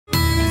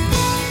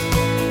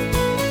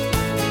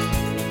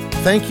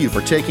Thank you for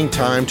taking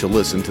time to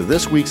listen to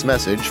this week's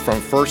message from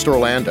First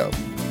Orlando.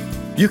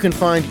 You can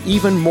find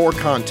even more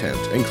content,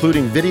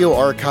 including video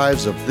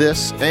archives of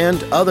this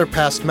and other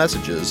past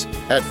messages,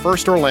 at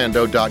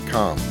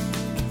firstorlando.com.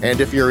 And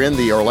if you're in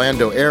the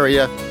Orlando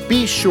area,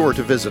 be sure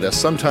to visit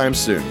us sometime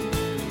soon.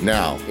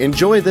 Now,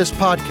 enjoy this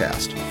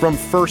podcast from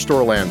First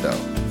Orlando.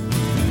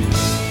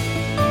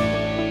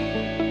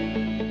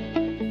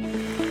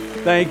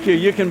 Thank you.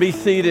 You can be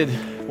seated.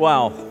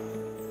 Wow.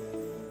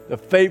 The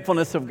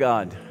faithfulness of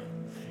God.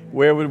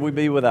 Where would we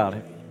be without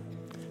it?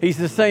 He's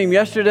the same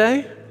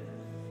yesterday,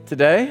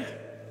 today,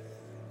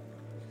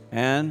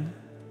 and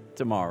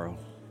tomorrow.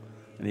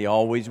 And He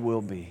always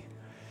will be.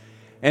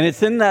 And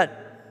it's in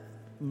that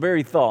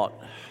very thought.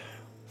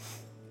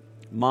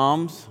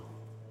 Moms,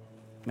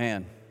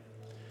 man,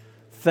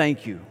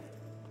 thank you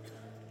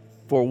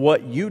for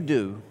what you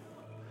do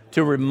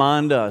to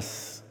remind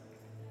us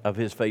of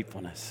His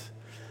faithfulness.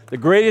 The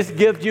greatest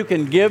gift you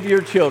can give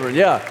your children.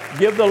 Yeah,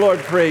 give the Lord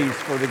praise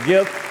for the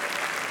gift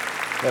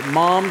that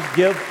moms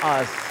give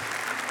us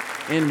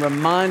in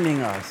reminding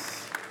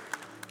us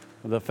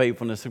of the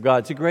faithfulness of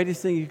God. It's the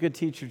greatest thing you could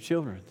teach your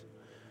children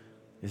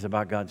is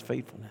about God's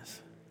faithfulness.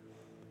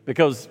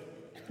 Because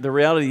the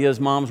reality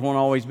is moms won't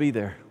always be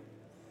there.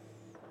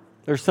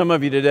 There's some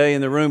of you today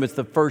in the room, it's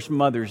the first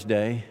Mother's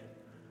Day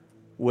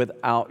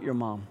without your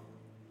mom.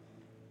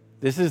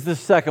 This is the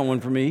second one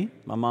for me.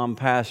 My mom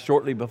passed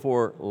shortly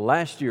before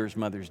last year's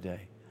Mother's Day.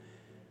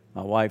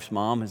 My wife's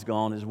mom is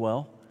gone as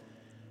well.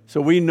 So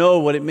we know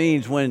what it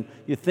means when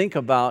you think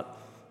about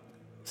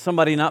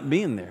somebody not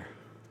being there.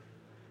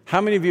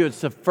 How many of you, it's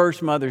the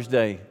first Mother's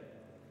Day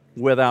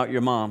without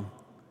your mom?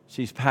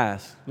 She's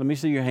passed. Let me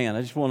see your hand.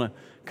 I just want to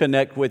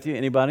connect with you.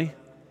 Anybody?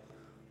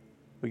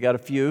 We got a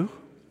few.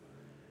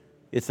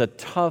 It's a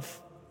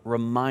tough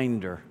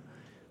reminder.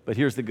 But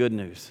here's the good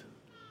news.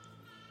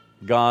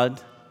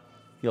 God,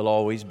 He'll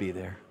always be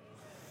there.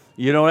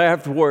 You don't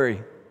have to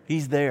worry.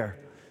 He's there.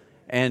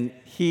 And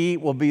He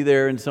will be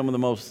there in some of the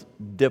most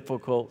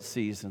difficult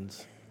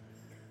seasons.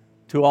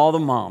 To all the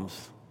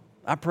moms,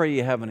 I pray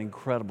you have an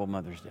incredible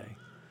Mother's Day.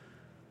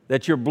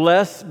 That you're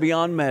blessed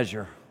beyond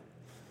measure.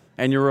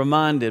 And you're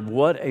reminded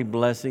what a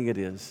blessing it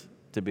is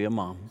to be a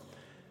mom.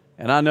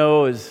 And I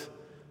know as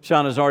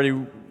Sean has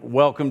already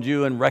welcomed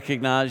you and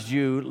recognized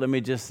you, let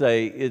me just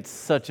say it's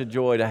such a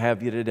joy to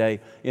have you today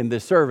in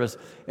this service.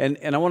 And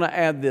I want to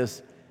add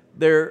this.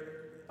 There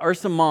are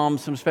some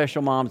moms, some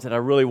special moms that I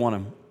really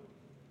want to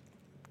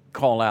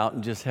call out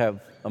and just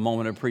have a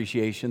moment of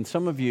appreciation.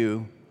 Some of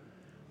you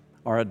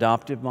are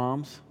adoptive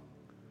moms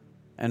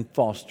and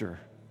foster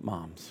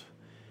moms.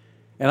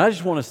 And I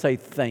just want to say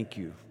thank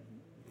you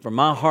from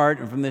my heart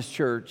and from this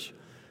church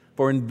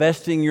for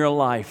investing your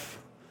life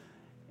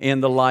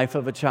in the life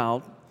of a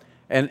child.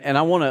 And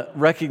I want to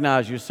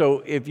recognize you.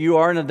 So if you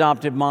are an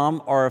adoptive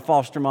mom or a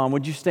foster mom,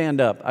 would you stand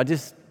up? I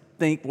just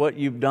think what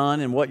you've done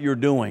and what you're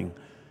doing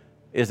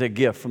is a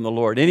gift from the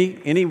Lord.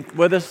 Any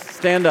with us?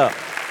 Stand up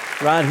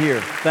right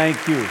here.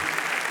 Thank you.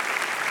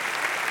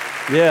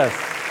 Yes.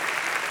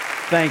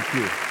 Thank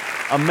you.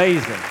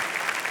 Amazing.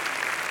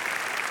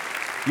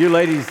 You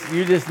ladies,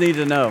 you just need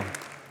to know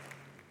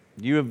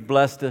you have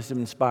blessed us and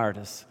inspired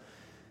us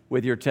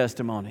with your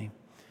testimony.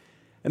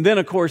 And then,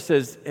 of course,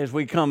 as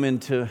we come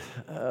into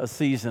a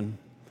season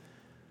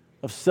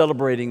of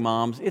celebrating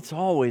moms, it's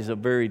always a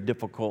very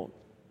difficult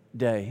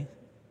day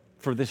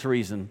for this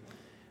reason.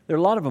 There are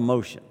a lot of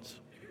emotions.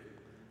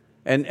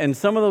 And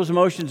some of those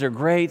emotions are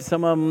great.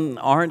 Some of them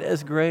aren't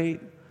as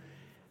great.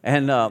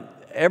 And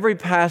every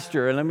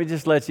pastor, and let me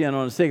just let you in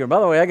on a secret.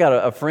 By the way, I got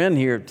a friend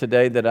here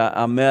today that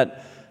I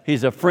met.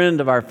 He's a friend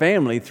of our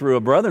family through a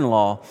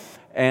brother-in-law.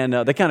 And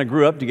they kind of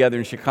grew up together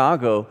in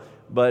Chicago.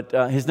 But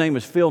his name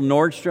is Phil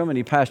Nordstrom, and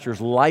he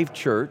pastors Life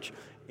Church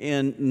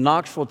in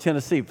Knoxville,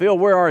 Tennessee. Phil,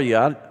 where are you?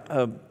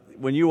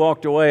 When you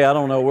walked away, I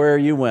don't know where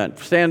you went.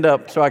 Stand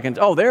up so I can...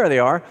 Oh, there they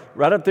are,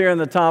 right up there in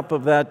the top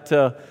of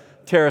that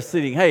terrace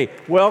seating. Hey,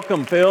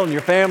 welcome, Phil, and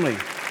your family.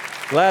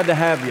 Glad to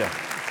have you.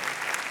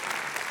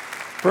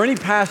 For any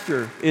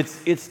pastor,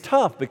 it's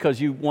tough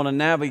because you want to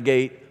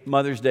navigate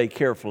Mother's Day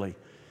carefully,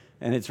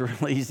 and it's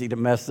really easy to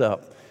mess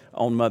up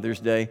on Mother's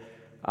Day.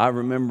 I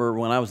remember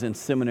when I was in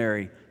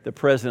seminary, the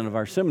president of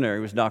our seminary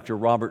was Dr.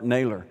 Robert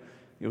Naylor.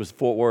 It was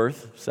Fort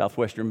Worth,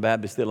 Southwestern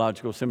Baptist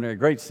Theological Seminary,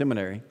 great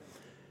seminary.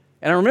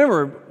 And I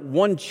remember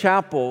one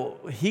chapel,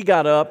 he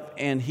got up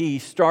and he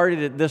started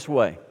it this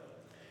way.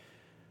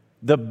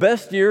 The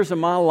best years of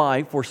my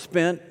life were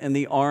spent in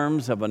the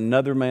arms of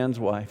another man's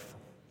wife.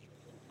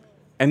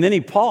 And then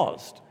he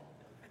paused.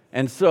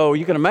 And so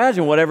you can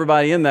imagine what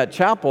everybody in that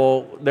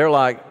chapel, they're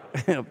like,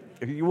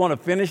 you want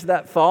to finish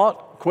that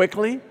thought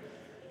quickly?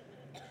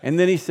 And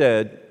then he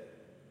said,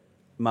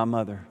 my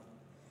mother.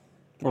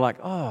 We're like,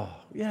 oh,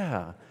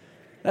 yeah,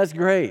 that's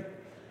great.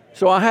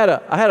 So I had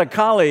a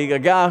colleague, a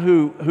guy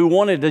who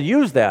wanted to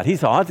use that. He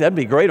thought, that'd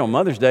be great on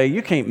Mother's Day.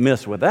 You can't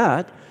miss with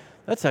that.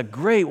 That's a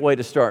great way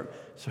to start.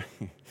 So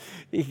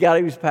he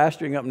was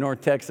pastoring up in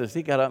North Texas.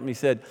 He got up and he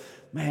said,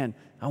 man,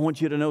 I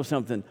want you to know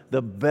something.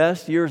 The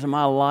best years of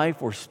my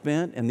life were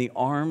spent in the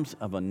arms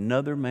of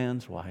another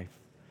man's wife.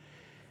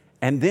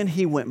 And then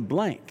he went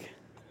blank.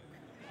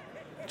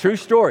 True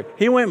story.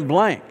 He went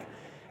blank.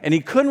 And he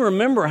couldn't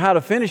remember how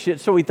to finish it,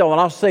 so he thought, well,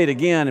 I'll say it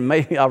again, and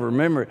maybe I'll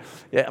remember it.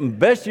 Yeah,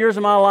 best years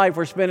of my life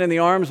were spent in the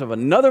arms of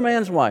another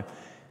man's wife.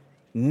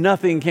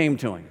 Nothing came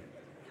to him.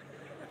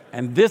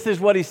 And this is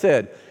what he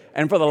said.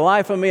 And for the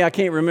life of me, I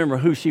can't remember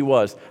who she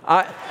was.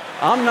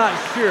 I'm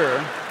not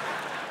sure.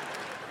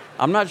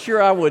 I'm not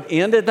sure I would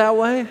end it that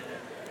way.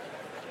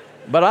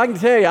 But I can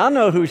tell you, I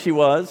know who she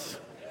was.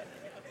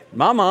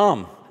 My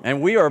mom.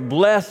 And we are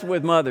blessed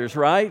with mothers,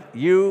 right?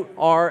 You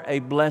are a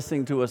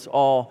blessing to us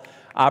all.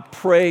 I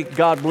pray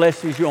God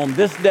blesses you on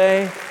this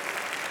day.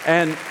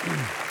 And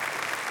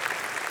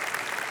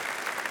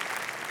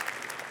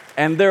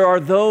there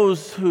are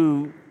those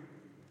who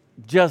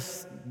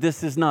just,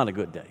 this is not a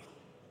good day.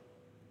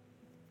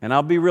 And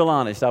I'll be real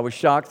honest. I was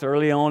shocked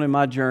early on in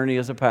my journey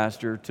as a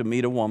pastor to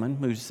meet a woman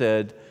who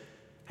said,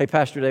 hey,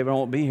 Pastor David, I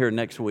won't be here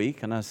next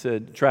week. And I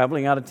said,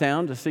 traveling out of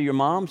town to see your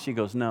mom? She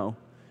goes, no,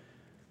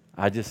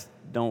 I just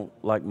don't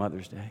like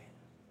Mother's Day.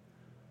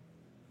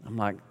 I'm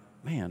like,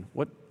 man,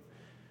 what?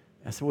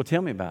 I said, well,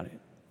 tell me about it.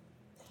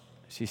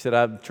 She said,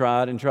 I've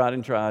tried and tried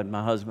and tried,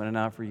 my husband and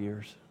I, for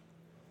years.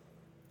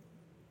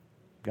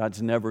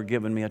 God's never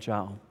given me a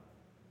child.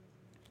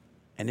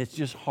 And it's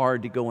just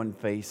hard to go and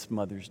face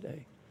Mother's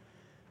Day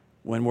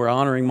when we're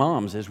honoring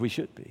moms as we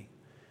should be.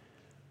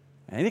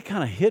 And it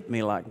kind of hit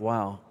me like,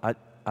 wow,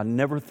 I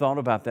never thought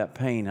about that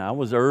pain. I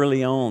was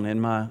early on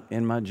in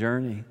my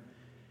journey,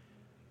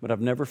 but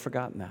I've never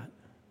forgotten that.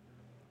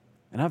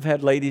 And I've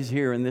had ladies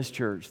here in this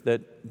church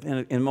that,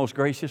 in the most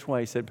gracious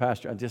way, said,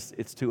 Pastor,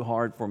 it's too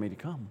hard for me to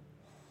come.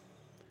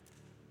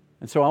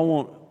 And so I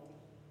want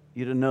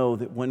you to know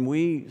that when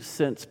we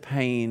sense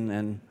pain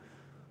in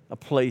a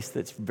place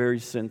that's very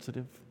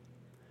sensitive,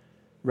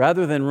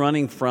 rather than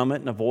running from it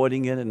and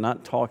avoiding it and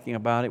not talking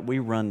about it, we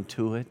run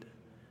to it.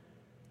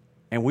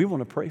 And we want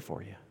to pray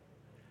for you.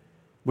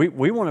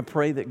 We want to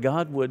pray that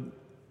God would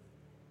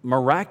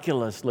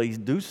miraculously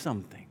do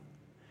something.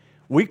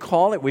 We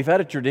call it, we've had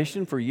a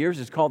tradition for years,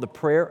 it's called the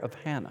prayer of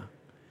Hannah.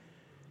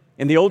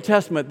 In the Old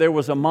Testament, there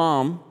was a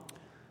mom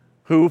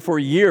who for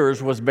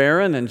years was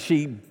barren, and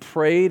she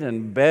prayed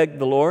and begged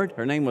the Lord.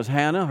 Her name was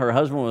Hannah. Her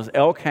husband was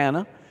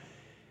Elkanah.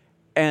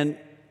 And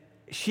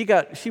she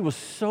was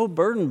so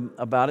burdened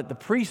about it. The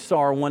priest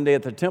saw her one day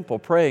at the temple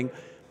praying,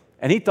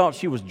 and he thought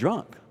she was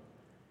drunk.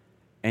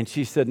 And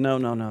she said,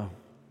 no.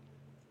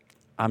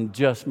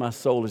 My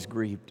soul is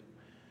grieved.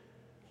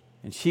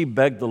 And she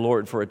begged the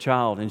Lord for a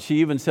child. And she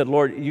even said,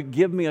 Lord, you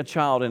give me a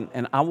child,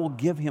 and I will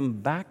give him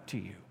back to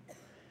you.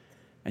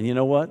 And you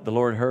know what? The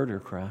Lord heard her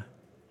cry.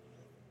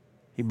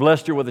 He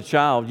blessed her with a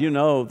child. You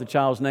know the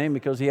child's name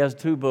because he has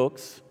 2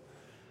 books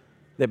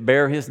that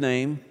bear his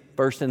name,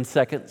 1st and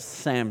 2nd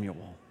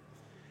Samuel.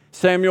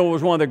 Samuel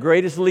was one of the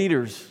greatest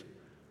leaders,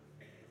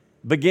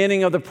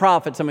 beginning of the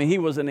prophets. I mean, he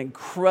was an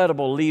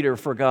incredible leader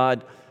for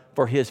God,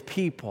 for his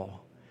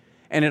people.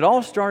 And it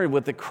all started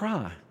with the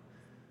cry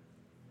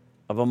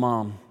of a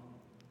mom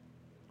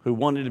who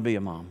wanted to be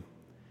a mom.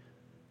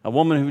 A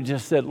woman who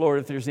just said, Lord,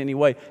 if there's any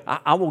way,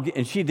 I will get.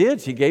 And she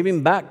did. She gave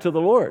him back to the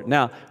Lord.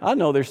 Now, I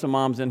know there's some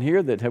moms in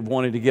here that have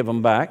wanted to give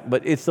him back,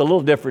 but it's a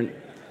little different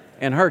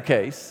in her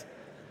case.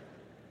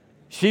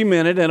 She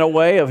meant it in a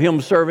way of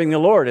him serving the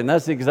Lord, and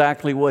that's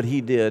exactly what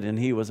he did, and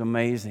he was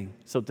amazing.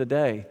 So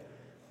today,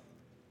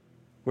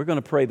 we're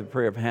going to pray the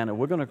prayer of Hannah.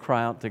 We're going to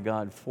cry out to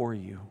God for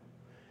you.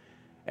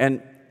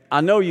 And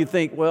I know you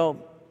think, well,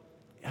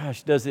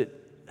 gosh, does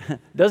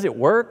it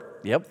work?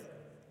 Yep,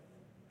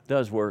 it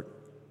does work.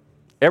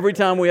 Every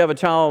time we have a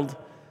child,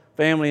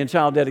 family, and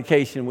child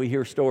dedication, we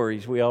hear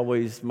stories. We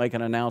always make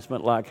an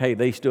announcement like, hey,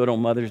 they stood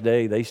on Mother's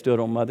Day. They stood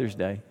on Mother's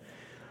Day.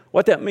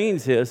 What that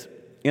means is,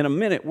 in a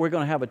minute, we're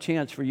going to have a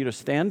chance for you to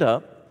stand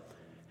up.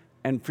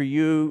 And for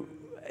you,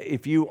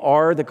 if you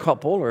are the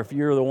couple or if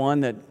you're the one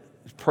that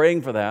is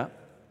praying for that,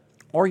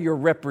 or you're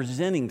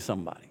representing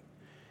somebody,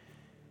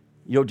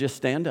 you'll just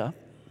stand up.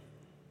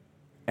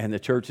 And the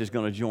church is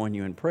going to join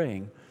you in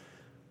praying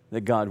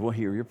that God will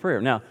hear your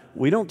prayer. Now,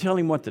 we don't tell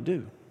him what to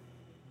do.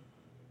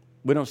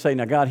 We don't say,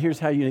 now, God, here's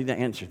how you need to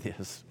answer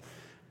this.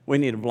 We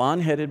need a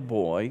blonde-headed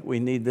boy. We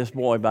need this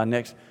boy by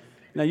next.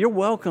 Now, you're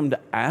welcome to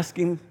ask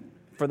him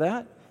for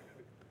that.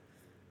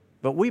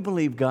 But we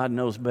believe God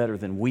knows better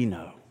than we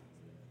know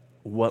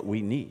what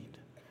we need.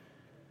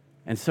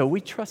 And so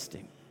we trust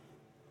him.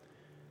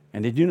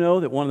 And did you know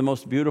that one of the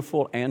most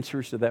beautiful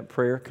answers to that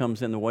prayer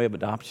comes in the way of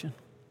adoption?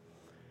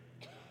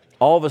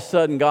 All of a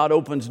sudden, God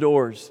opens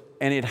doors,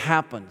 and it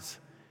happens.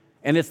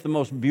 And it's the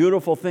most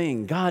beautiful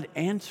thing. God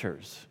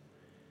answers.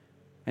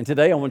 And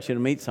today, I want you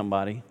to meet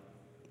somebody.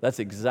 That's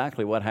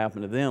exactly what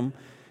happened to them.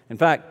 In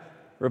fact,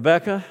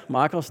 Rebecca,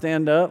 Michael,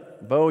 stand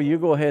up. Bo, you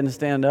go ahead and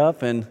stand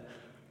up. And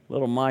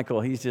little Michael,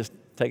 he's just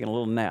taking a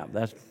little nap.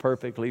 That's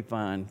perfectly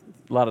fine.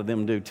 A lot of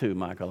them do too,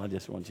 Michael. I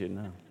just want you to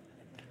know.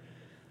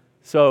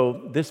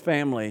 So this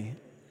family,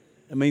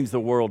 it means the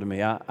world to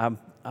me. I've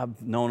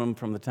known them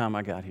from the time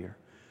I got here.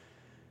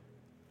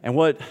 And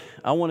what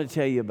I want to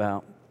tell you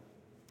about,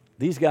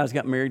 these guys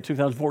got married in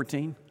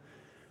 2014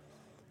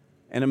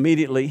 and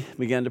immediately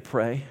began to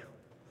pray.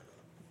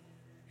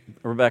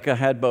 Rebecca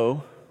had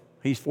Bo.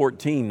 He's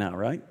 14 now,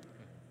 right?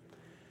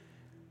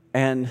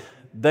 And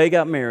they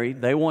got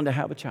married. They wanted to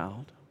have a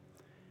child.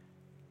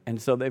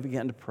 And so they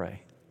began to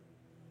pray.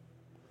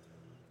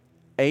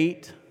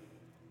 8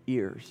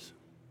 years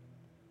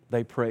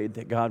they prayed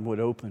that God would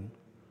open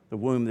the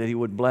womb, that He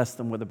would bless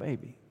them with a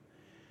baby.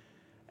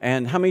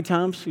 And how many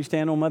times you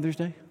stand on Mother's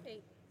Day?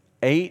 8.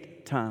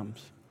 8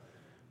 times.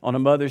 On a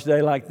Mother's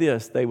Day like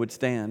this, they would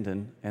stand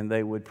and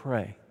they would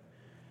pray.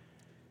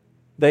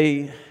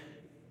 They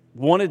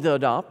wanted to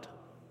adopt,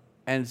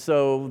 and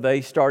so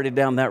they started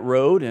down that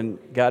road and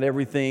got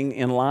everything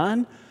in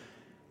line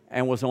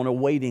and was on a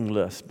waiting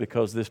list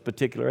because this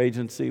particular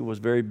agency was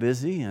very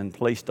busy and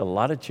placed a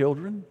lot of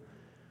children.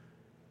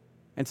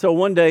 And so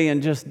one day,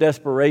 in just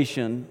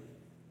desperation,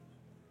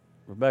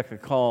 Rebecca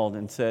called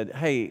and said,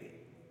 "Hey,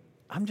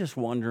 I'm just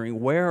wondering,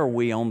 where are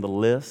we on the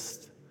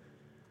list?"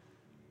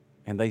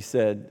 And they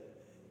said,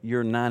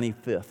 "You're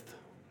 95th.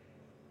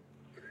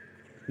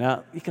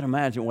 Now, you can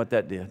imagine what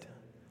that did.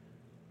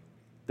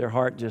 Their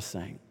heart just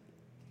sank.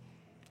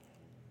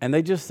 And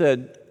they just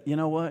said, "You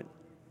know what?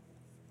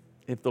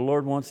 If the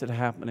Lord wants it to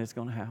happen, it's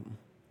going to happen."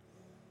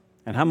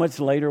 And how much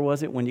later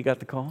was it when you got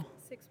the call?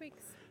 6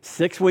 weeks.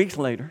 6 weeks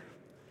later,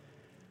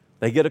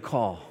 they get a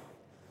call.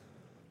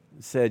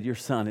 It said, "Your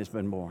son has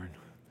been born,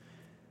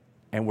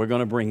 and we're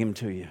going to bring him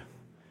to you."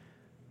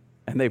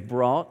 And they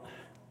brought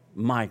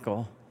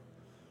Michael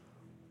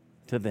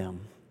to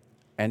them.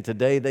 And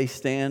today they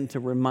stand to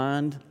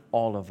remind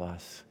all of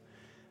us,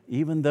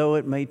 even though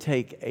it may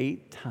take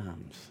 8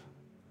 times,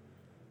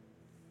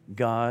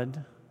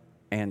 God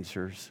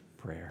answers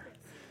prayer.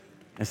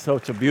 And so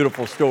it's a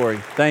beautiful story.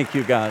 Thank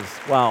you, guys.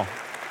 Wow.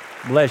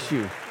 Bless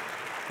you.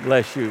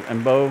 Bless you.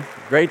 And Bo,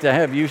 great to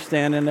have you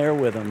standing there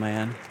with them,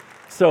 man.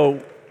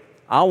 So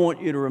I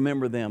want you to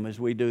remember them as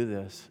we do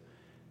this.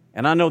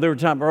 And I know there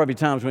were probably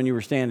times when you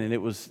were standing,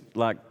 it was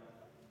like,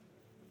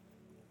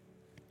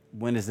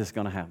 when is this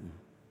going to happen?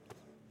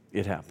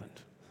 It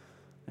happened.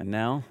 And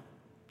now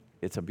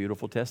it's a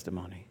beautiful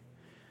testimony.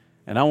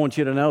 And I want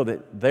you to know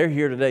that they're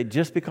here today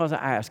just because I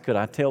asked, could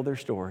I tell their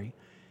story?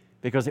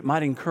 Because it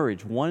might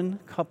encourage one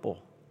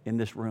couple in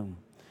this room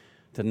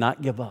to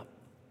not give up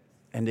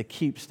and to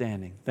keep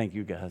standing. Thank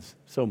you guys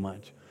so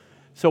much.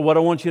 So what I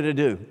want you to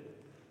do,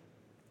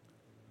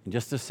 in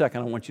just a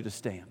second, I want you to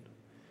stand.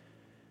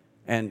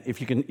 And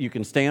if you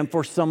can stand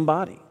for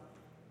somebody.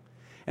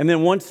 And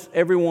then once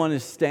everyone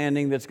is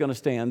standing that's going to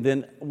stand,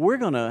 then we're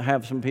going to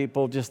have some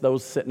people, just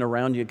those sitting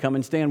around you, come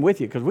and stand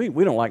with you, because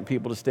we don't like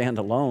people to stand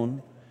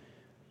alone.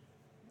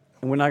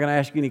 And we're not going to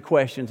ask you any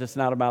questions. It's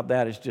not about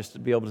that. It's just to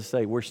be able to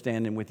say, we're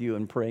standing with you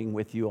and praying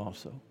with you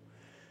also.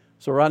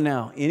 So right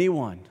now,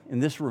 anyone in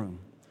this room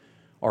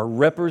or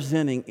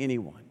representing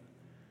anyone,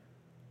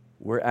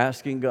 we're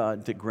asking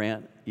God to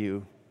grant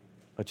you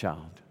a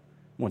child.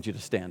 I want you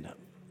to stand up.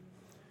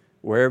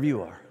 Wherever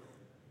you are,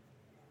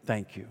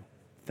 thank you.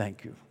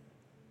 Thank you.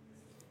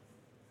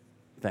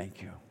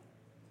 Thank you.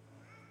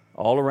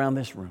 All around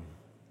this room.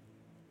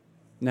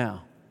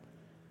 Now,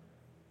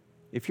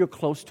 if you're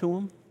close to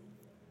them,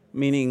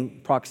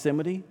 meaning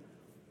proximity,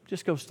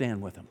 just go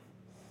stand with them.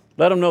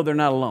 Let them know they're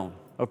not alone,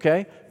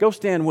 okay? Go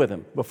stand with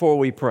them before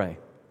we pray.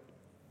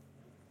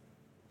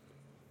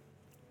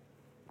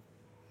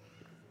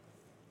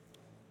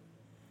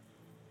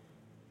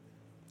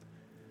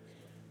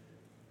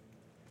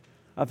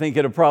 I think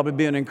it'll probably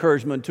be an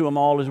encouragement to them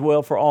all as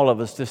well for all of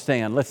us to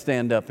stand. Let's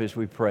stand up as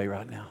we pray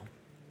right now.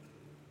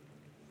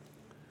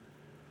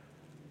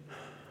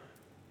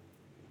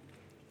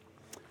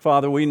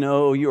 Father, we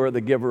know you are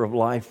the giver of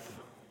life.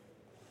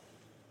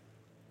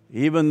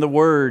 Even the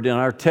word in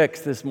our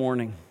text this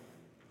morning,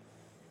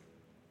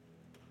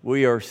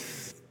 we are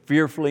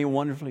fearfully and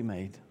wonderfully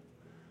made.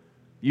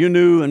 You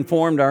knew and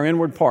formed our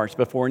inward parts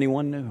before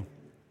anyone knew.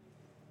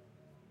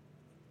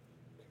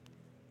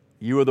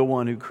 You are the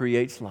one who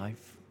creates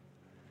life.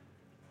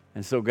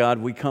 And so, God,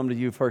 we come to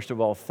you, first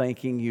of all,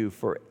 thanking you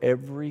for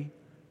every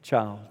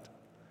child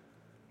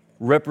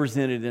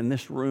represented in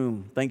this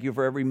room. Thank you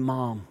for every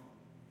mom.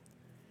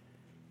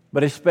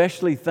 But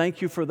especially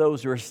thank you for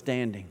those who are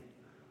standing.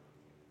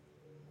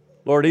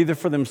 Lord, either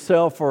for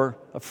themselves or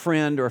a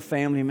friend or a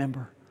family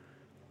member.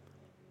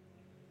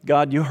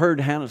 God, you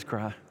heard Hannah's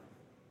cry.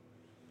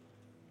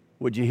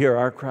 Would you hear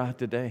our cry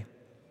today?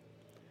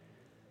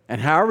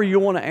 And however you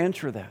want to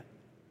answer that.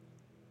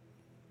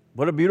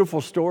 What a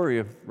beautiful story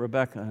of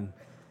Rebecca and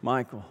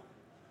Michael.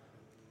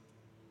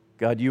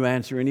 God, you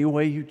answer any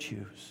way you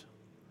choose.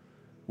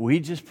 We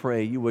just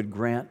pray you would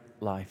grant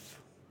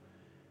life.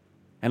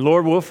 And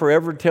Lord, we'll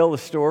forever tell the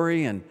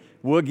story and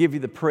we'll give you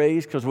the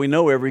praise because we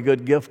know every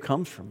good gift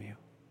comes from you.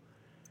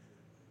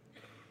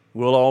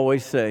 We'll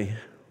always say,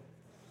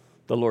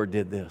 the Lord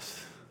did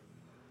this.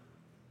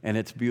 And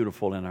it's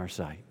beautiful in our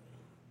sight.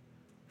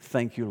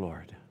 Thank you,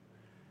 Lord.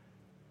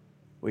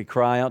 We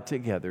cry out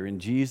together in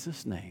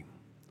Jesus' name.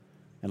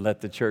 And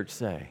let the church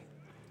say,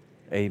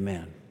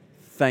 amen.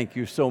 Thank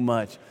you so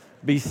much.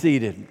 Be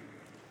seated.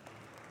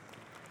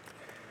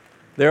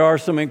 There are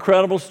some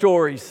incredible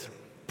stories.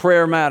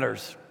 Prayer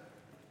matters.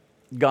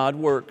 God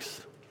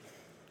works.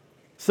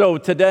 So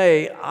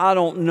today, I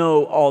don't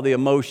know all the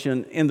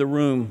emotion in the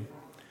room,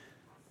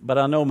 but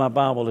I know my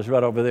Bible is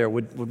right over there.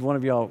 Would one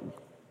of y'all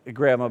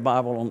grab my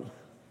Bible?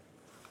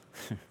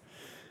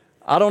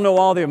 I don't know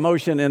all the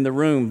emotion in the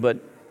room, but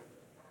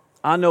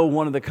I know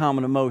one of the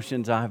common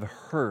emotions I've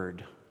heard.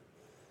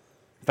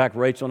 In fact,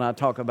 Rachel and I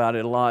talk about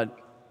it a lot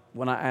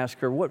when I ask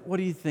her, what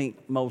do you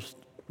think most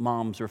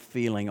moms are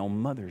feeling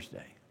on Mother's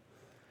Day?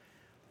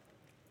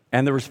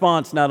 And the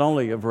response not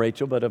only of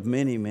Rachel, but of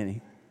many,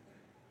 many,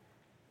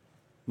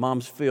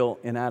 moms feel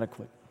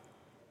inadequate.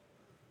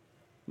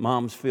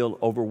 Moms feel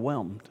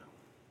overwhelmed.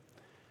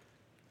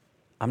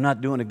 I'm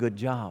not doing a good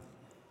job.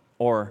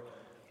 Or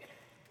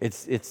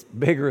it's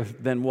bigger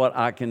than what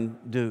I can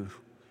do.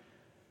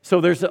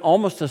 So there's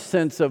almost a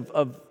sense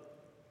of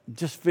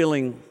just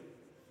feeling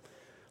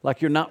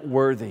like you're not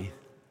worthy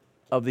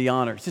of the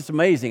honor. It's just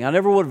amazing. I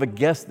never would have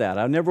guessed that.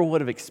 I never would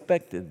have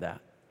expected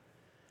that.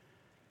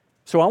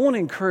 So I want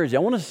to encourage you.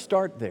 I want to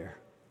start there.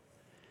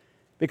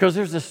 Because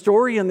there's a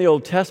story in the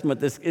Old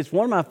Testament. It's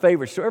one of my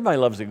favorite stories. Everybody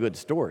loves a good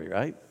story,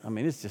 right? I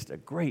mean, it's just a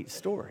great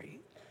story.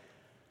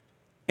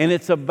 And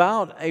it's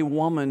about a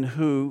woman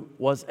who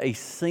was a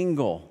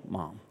single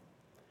mom.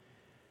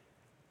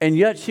 And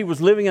yet she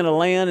was living in a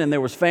land and there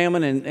was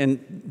famine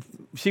and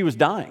she was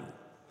dying.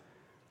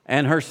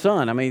 And her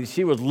son, I mean,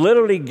 she was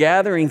literally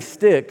gathering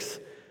sticks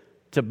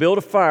to build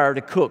a fire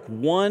to cook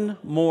one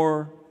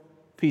more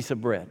piece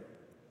of bread.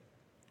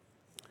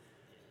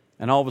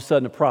 And all of a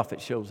sudden a prophet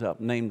shows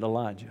up named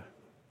Elijah.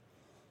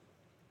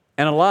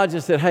 And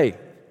Elijah said, hey,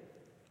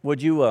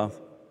 would you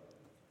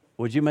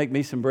make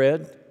me some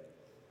bread?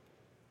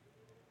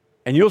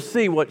 And you'll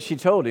see what she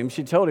told him.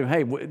 She told him,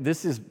 hey,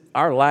 this is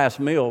our last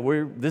meal.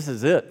 This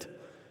is it.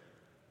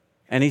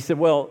 And he said,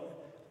 well,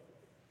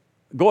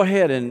 go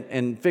ahead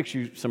and fix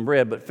you some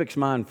bread, but fix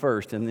mine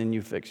first, and then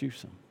you fix you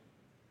some.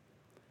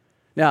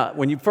 Now,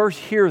 when you first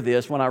hear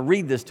this, when I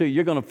read this to you,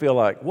 you're going to feel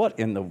like,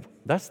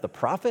 that's the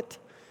prophet?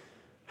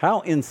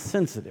 How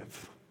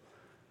insensitive.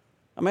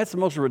 I mean, that's the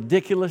most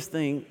ridiculous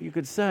thing you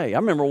could say. I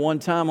remember one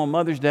time on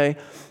Mother's Day,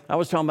 I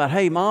was talking about,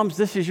 hey, moms,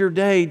 this is your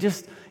day.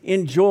 Just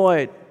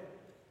enjoy it.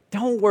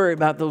 Don't worry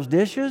about those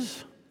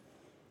dishes.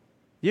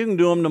 You can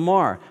do them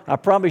tomorrow. I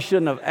probably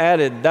shouldn't have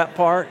added that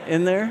part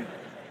in there.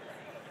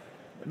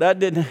 That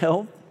didn't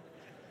help.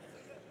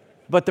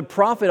 But the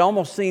prophet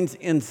almost seems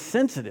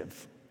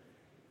insensitive.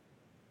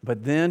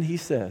 But then he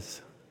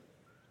says,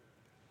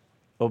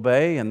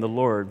 obey and the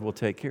Lord will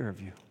take care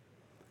of you.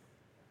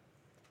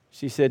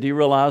 She said, do you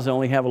realize I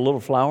only have a little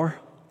flour?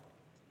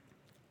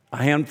 A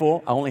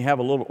handful? I only have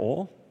a little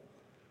oil?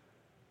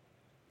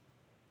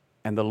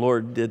 And the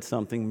Lord did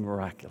something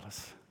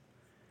miraculous.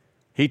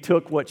 He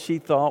took what she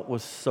thought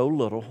was so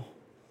little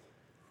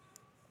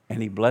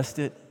and he blessed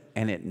it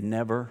and it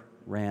never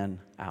ran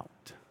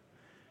out.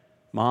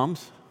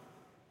 Moms,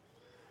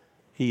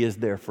 he is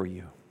there for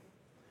you.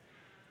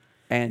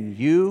 And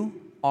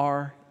you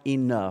are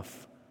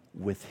enough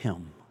with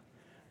him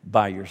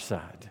by your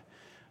side.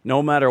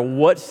 No matter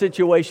what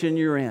situation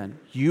you're in,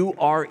 you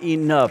are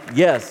enough.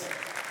 Yes,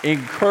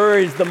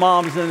 encourage the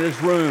moms in this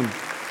room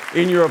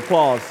in your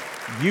applause.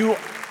 You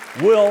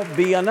will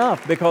be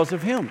enough because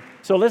of him.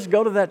 So let's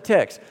go to that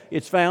text.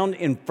 It's found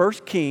in 1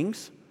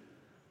 Kings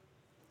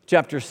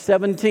chapter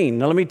 17.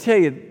 Now let me tell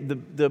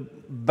you the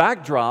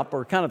backdrop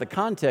or kind of the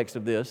context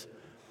of this.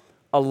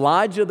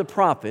 Elijah the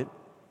prophet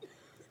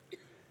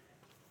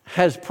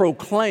has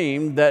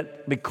proclaimed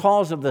that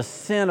because of the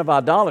sin of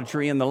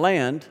idolatry in the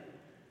land,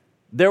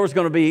 there was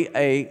going to be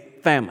a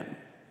famine.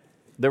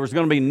 There was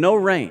going to be no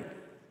rain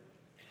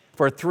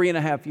for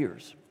 3.5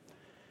 years.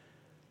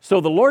 So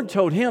the Lord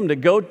told him to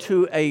go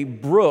to a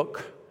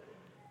brook,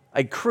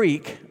 a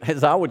creek,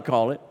 as I would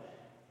call it,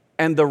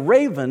 and the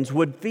ravens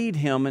would feed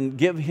him and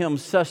give him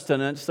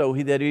sustenance so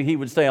that he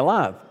would stay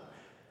alive.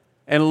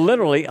 And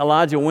literally,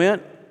 Elijah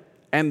went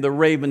and the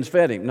ravens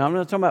fed him. Now, I'm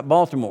not talking about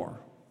Baltimore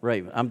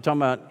raven. I'm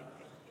talking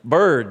about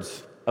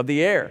birds of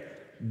the air.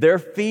 They're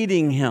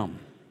feeding him,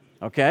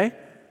 okay?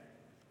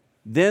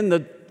 Then the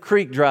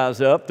creek dries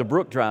up, the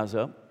brook dries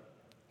up,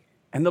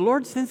 and the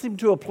Lord sends him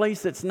to a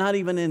place that's not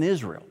even in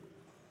Israel.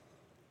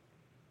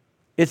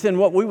 It's in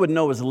what we would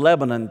know as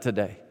Lebanon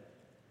today.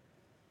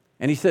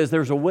 And he says,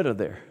 there's a widow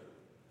there.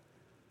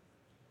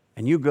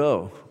 And you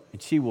go,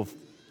 and she will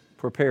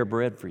prepare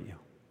bread for you.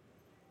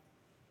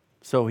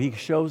 So he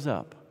shows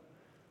up.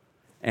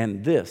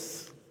 And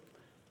this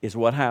is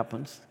what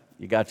happens.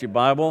 You got your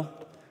Bible?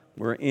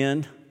 We're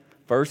in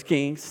 1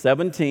 Kings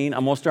 17.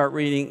 I'm going to start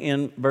reading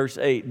in verse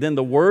 8. Then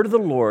the word of the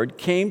Lord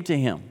came to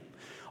him.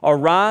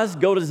 Arise,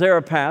 go to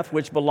Zarephath,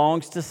 which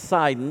belongs to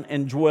Sidon,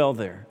 and dwell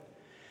there.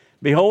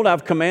 Behold,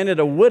 I've commanded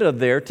a widow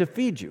there to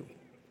feed you.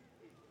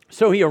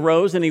 So he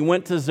arose and he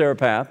went to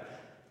Zarephath.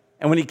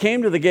 And when he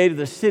came to the gate of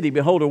the city,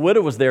 behold, a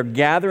widow was there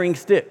gathering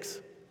sticks.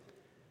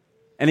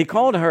 And he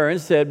called to her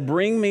and said,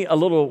 bring me a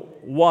little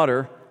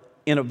water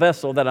in a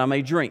vessel that I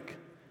may drink.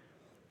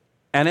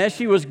 And as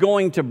she was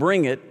going to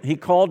bring it, he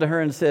called to her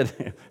and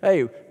said,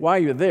 hey, while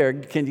you're there,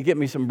 can you get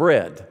me some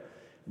bread?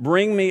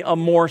 Bring me a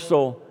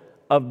morsel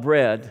of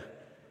bread.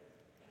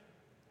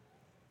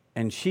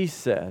 And she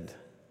said,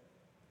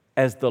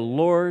 as the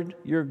Lord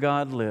your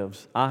God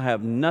lives, I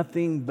have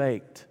nothing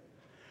baked,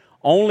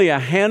 only a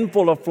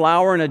handful of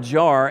flour in a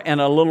jar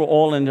and a little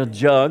oil in a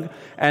jug.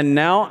 And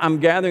now I'm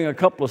gathering a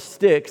couple of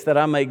sticks that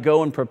I may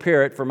go and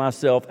prepare it for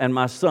myself and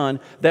my son,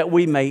 that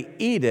we may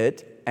eat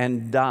it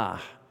and die.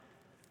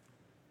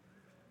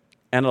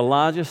 And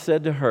Elijah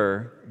said to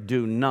her,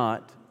 do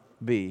not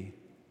be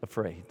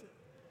afraid.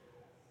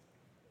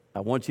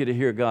 I want you to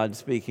hear God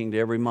speaking to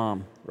every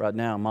mom right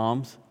now.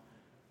 Moms,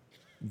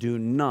 do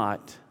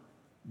not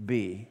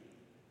be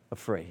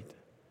afraid.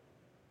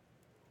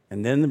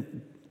 And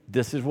then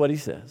this is what he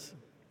says.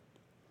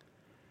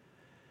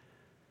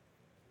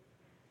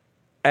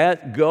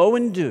 Go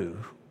and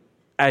do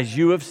as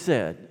you have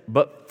said,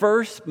 but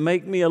first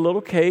make me a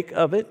little cake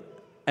of it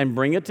and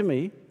bring it to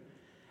me.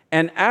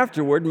 And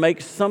afterward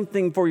make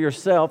something for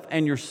yourself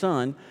and your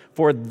son.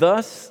 For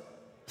thus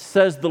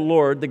says the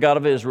Lord, the God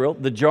of Israel,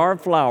 the jar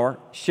of flour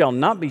shall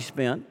not be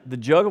spent, the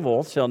jug of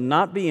oil shall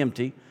not be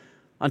empty,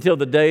 until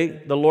the day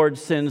the Lord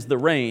sends the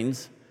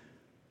rains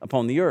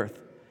upon the earth.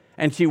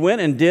 And she went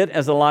and did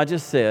as Elijah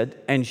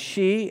said, and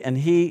she and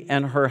he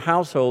and her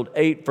household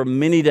ate for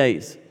many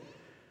days.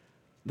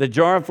 The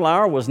jar of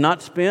flour was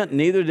not spent,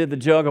 neither did the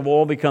jug of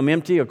oil become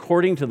empty,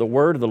 according to the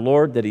word of the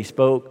Lord that he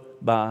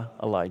spoke by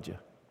Elijah.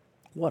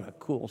 What a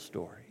cool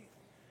story.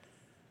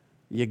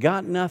 You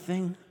got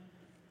nothing,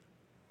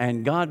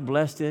 and God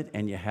blessed it,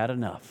 and you had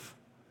enough.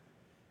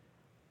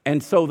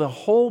 And so the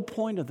whole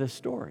point of this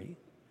story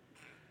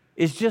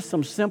is just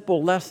some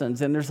simple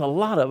lessons, and there's a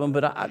lot of them,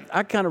 but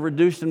I kind of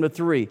reduced them to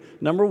 3.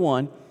 Number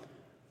 1,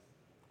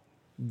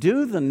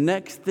 do the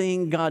next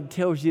thing God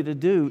tells you to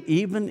do,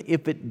 even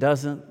if it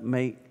doesn't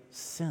make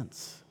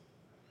sense.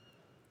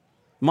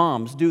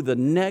 Moms, do the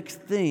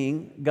next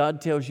thing God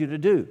tells you to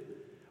do.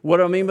 What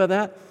do I mean by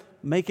that?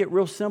 Make it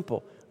real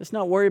simple. Let's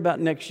not worry about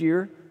next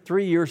year,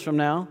 3 years from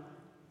now,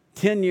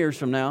 10 years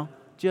from now,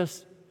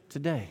 just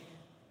today.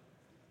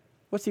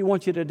 What's he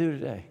want you to do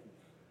today?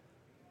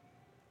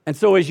 And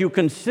so as you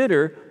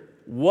consider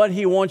what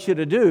he wants you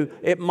to do,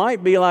 it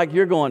might be like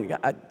you're going,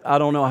 I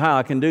don't know how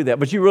I can do that,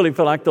 but you really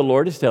feel like the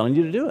Lord is telling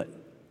you to do it.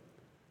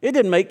 It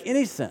didn't make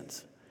any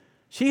sense.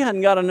 She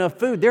hadn't got enough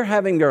food. They're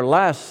having their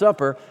last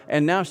supper,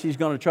 and now she's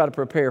going to try to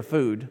prepare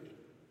food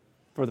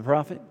for the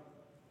prophet.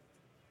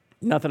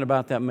 Nothing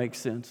about that makes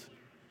sense.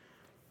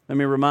 Let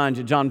me remind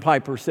you, John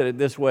Piper said it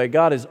this way: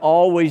 God is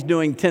always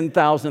doing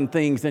 10,000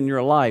 things in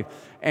your life,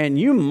 and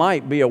you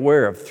might be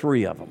aware of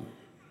 3 of them.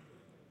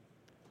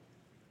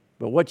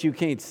 But what you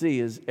can't see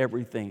is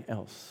everything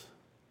else.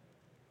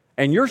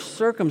 And your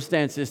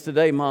circumstances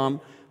today,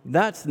 Mom,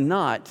 that's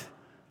not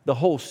the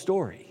whole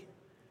story.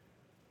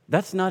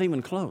 That's not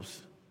even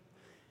close.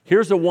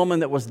 Here's a woman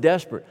that was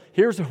desperate.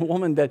 Here's a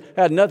woman that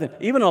had nothing.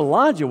 Even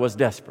Elijah was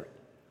desperate.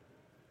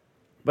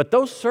 But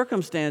those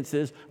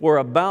circumstances were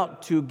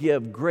about to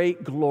give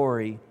great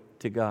glory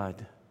to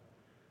God.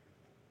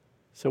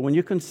 So when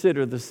you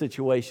consider the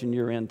situation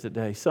you're in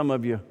today, some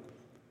of you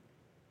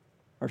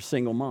are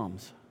single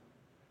moms.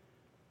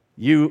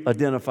 You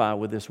identify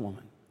with this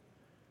woman.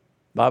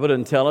 The Bible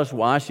doesn't tell us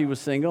why she was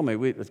single.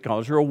 Maybe it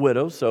calls her a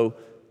widow, so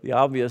the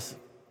obvious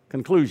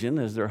conclusion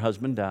is their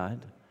husband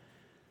died.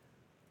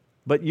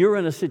 But you're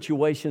in a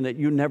situation that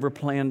you never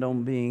planned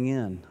on being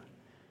in,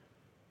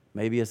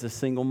 maybe as a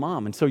single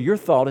mom. And so your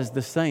thought is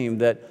the same,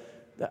 that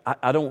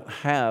I don't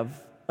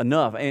have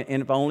enough,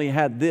 and if I only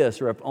had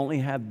this or if I only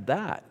had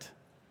that.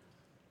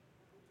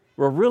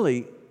 Well,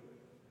 really,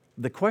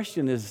 the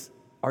question is,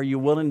 are you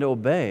willing to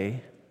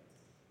obey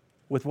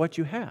with what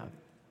you have?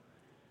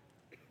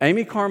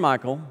 Amy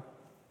Carmichael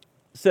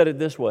said it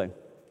this way: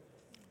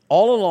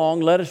 all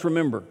along, let us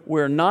remember,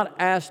 we're not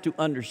asked to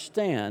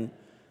understand,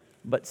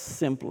 but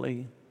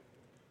simply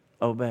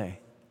obey.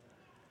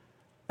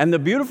 And the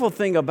beautiful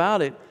thing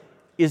about it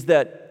is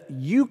that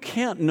you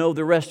can't know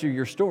the rest of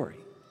your story.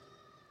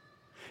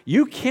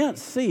 You can't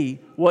see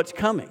what's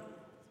coming.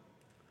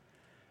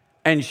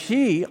 And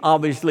she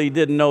obviously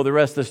didn't know the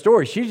rest of the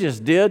story. She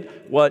just did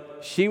what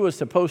she was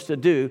supposed to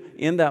do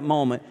in that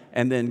moment,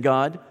 and then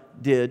God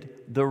did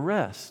the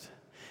rest.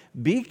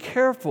 Be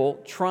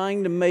careful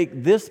trying to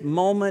make this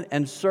moment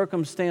and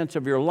circumstance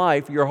of your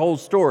life your whole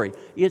story.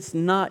 It's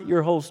not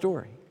your whole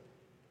story.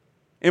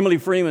 Emily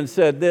Freeman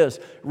said this: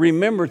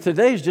 remember,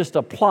 today is just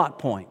a plot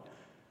point.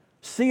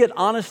 See it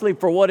honestly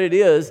for what it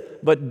is,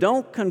 but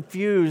don't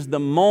confuse the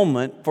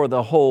moment for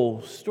the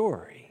whole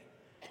story.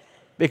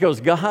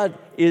 Because God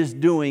is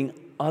doing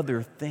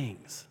other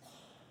things.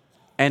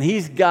 And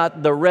He's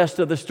got the rest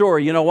of the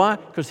story. You know why?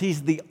 Because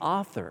He's the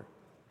author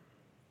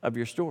of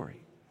your story.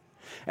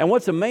 And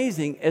what's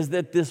amazing is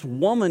that this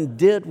woman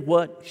did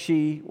what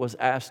she was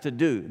asked to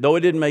do, though it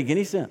didn't make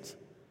any sense.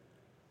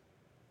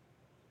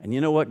 And you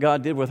know what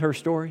God did with her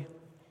story?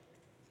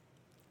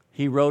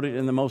 He wrote it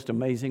in the most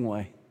amazing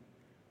way.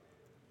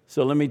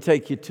 So let me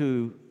take you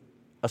to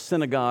a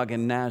synagogue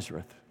in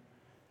Nazareth.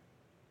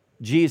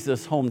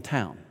 Jesus'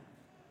 hometown.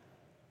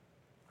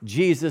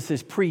 Jesus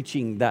is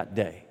preaching that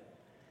day.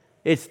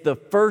 It's the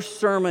first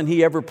sermon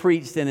he ever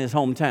preached in his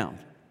hometown.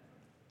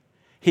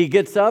 He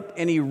gets up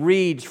and he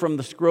reads from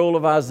the scroll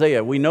of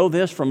Isaiah. We know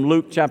this from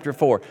Luke chapter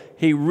 4.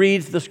 He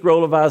reads the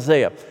scroll of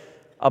Isaiah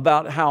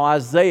about how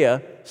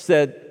Isaiah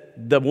said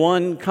the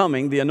one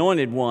coming, the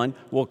anointed one,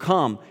 will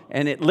come.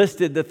 And it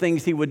listed the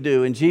things he would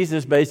do. And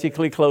Jesus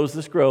basically closed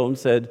the scroll and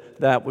said,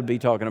 that would be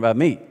talking about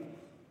me.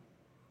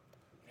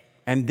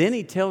 And then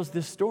he tells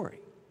this story.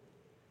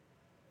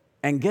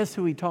 And guess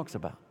who he talks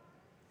about?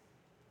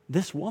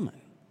 This woman.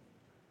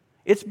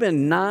 It's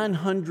been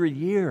 900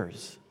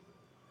 years.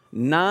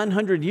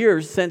 900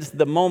 years since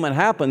the moment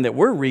happened that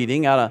we're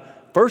reading out of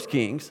 1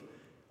 Kings.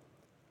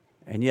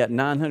 And yet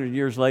 900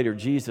 years later,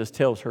 Jesus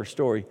tells her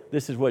story.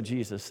 This is what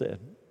Jesus said.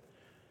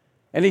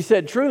 And he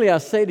said, truly I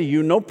say to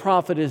you, no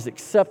prophet is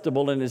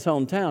acceptable in his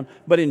hometown.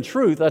 But in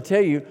truth, I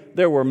tell you,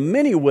 there were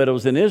many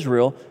widows in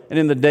Israel and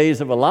in the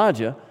days of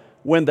Elijah,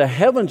 when the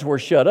heavens were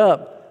shut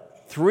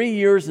up 3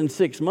 years and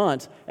 6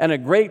 months, and a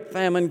great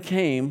famine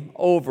came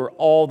over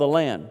all the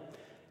land.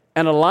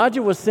 And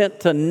Elijah was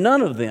sent to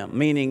none of them,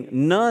 meaning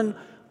none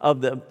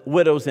of the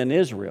widows in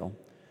Israel,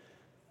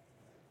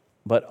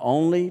 but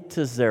only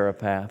to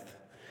Zarephath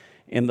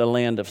in the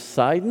land of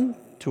Sidon,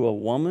 to a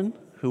woman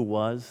who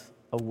was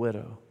a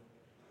widow.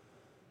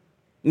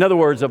 In other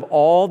words, of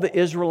all the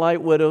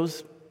Israelite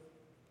widows,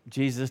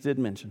 Jesus did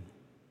mention.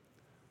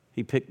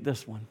 He picked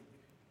this one,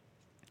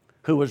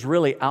 who was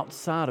really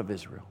outside of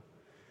Israel,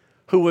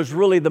 who was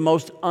really the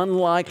most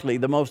unlikely,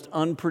 the most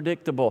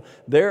unpredictable.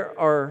 There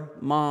are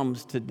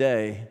moms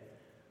today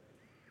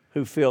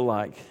who feel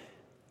like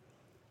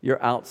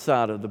you're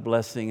outside of the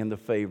blessing and the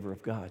favor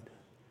of God.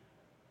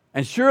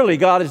 And surely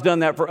God has done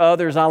that for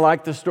others. I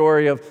like the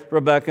story of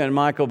Rebecca and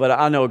Michael, but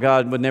I know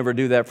God would never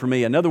do that for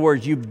me. In other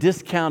words, you've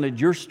discounted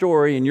your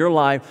story and your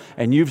life,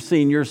 and you've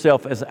seen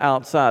yourself as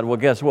outside. Well,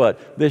 guess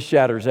what? This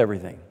shatters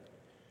everything.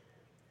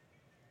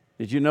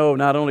 Did you know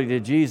not only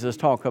did Jesus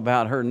talk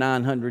about her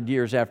 900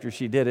 years after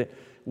she did it,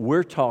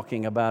 we're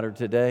talking about her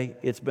today.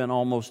 It's been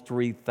almost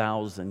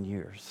 3,000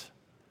 years.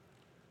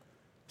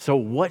 So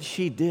what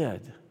she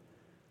did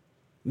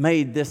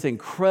made this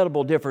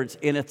incredible difference,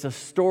 and it's a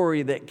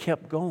story that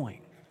kept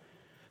going.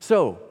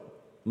 So,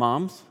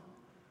 moms,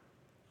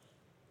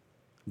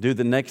 do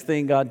the next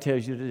thing God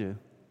tells you to do,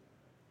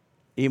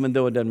 even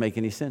though it doesn't make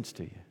any sense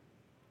to you.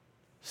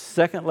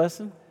 Second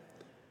lesson,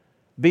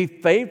 be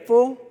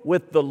faithful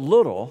with the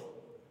little.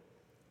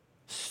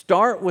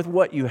 Start with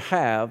what you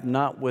have,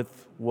 not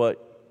with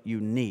what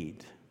you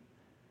need.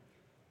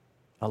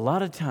 A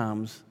lot of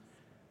times,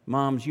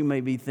 moms, you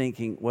may be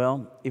thinking,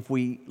 well, if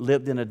we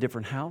lived in a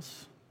different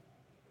house,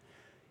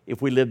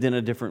 if we lived in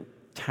a different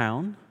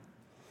town,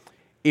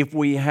 if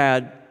we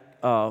had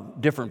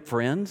different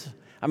friends.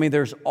 I mean,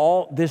 there's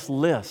all this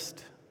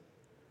list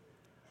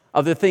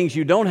of the things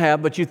you don't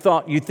have, but you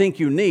think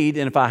you need,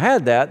 and if I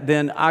had that,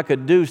 then I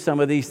could do some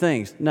of these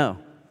things. No.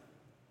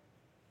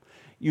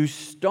 You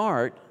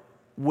start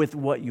with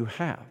what you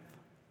have.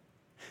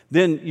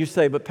 Then you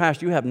say, but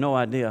Pastor, you have no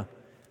idea.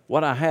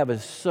 What I have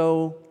is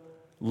so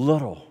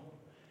little.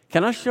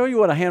 Can I show you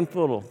what a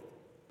handful of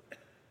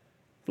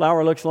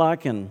flour looks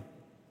like in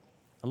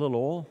a little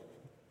oil?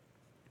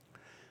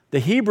 The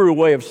Hebrew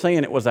way of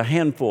saying it was a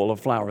handful of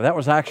flour. That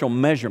was actual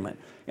measurement.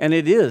 And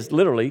it is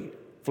literally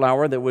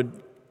flour that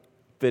would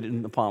fit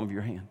in the palm of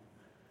your hand.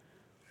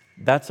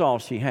 That's all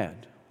she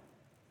had.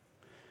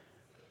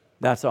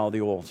 That's all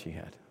the oil she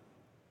had.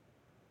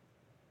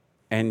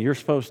 And you're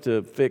supposed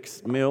to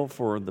fix meal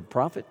for the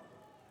prophet?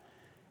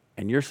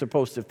 And you're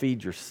supposed to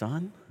feed your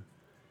son?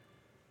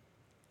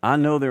 I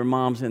know there are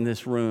moms in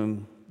this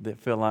room that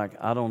feel like,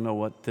 I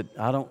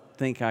don't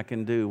think I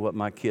can do what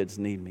my kids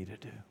need me to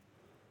do.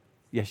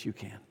 Yes, you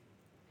can.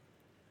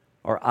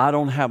 Or I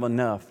don't have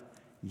enough.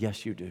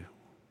 Yes, you do.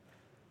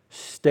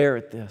 Stare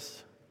at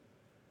this.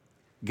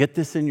 Get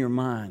this in your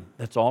mind.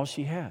 That's all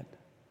she had.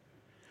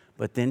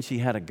 But then she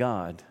had a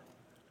God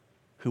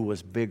who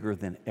was bigger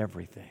than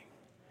everything.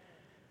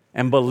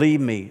 And believe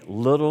me,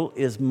 little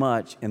is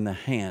much in the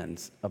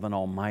hands of an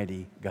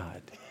almighty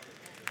God.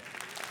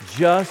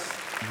 Just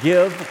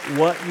give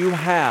what you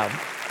have.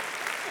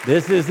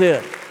 This is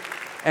it.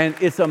 And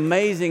it's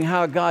amazing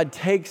how God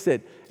takes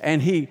it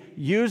and He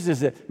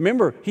uses it.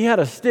 Remember, He had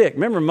a stick.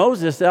 Remember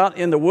Moses out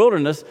in the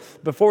wilderness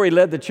before He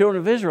led the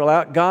children of Israel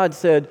out, God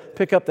said,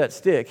 pick up that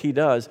stick. He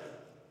does.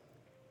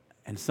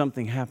 And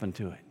something happened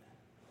to it.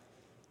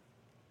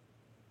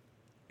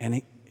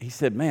 And he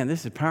said, man,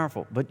 this is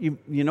powerful. But you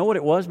know what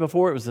it was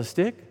before it was a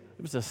stick?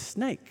 It was a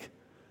snake.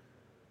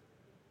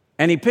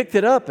 And he picked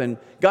it up, and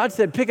God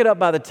said, pick it up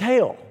by the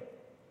tail.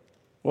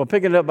 Well,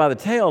 picking it up by the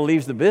tail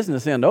leaves the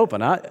business end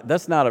open.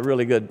 That's not a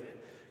really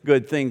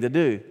good thing to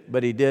do.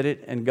 But he did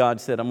it, and God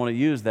said, I'm going to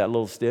use that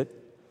little stick,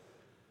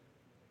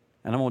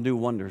 and I'm going to do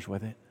wonders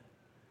with it.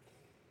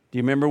 Do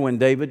you remember when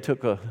David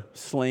took a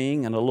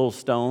sling and a little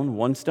stone,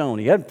 one stone?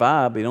 He had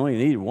 5, but he only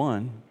needed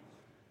 1.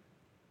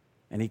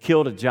 And he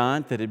killed a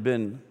giant that had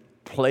been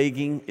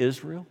plaguing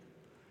Israel.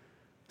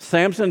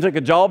 Samson took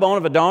a jawbone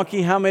of a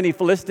donkey. How many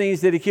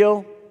Philistines did he kill?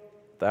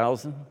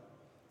 1,000.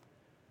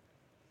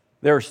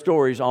 There are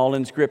stories all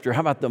in Scripture. How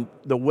about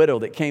the widow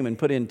that came and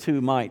put in 2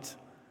 mites?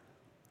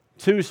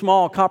 2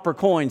 small copper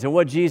coins. And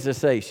what did Jesus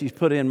say? She's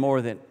put in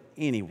more than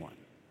anyone.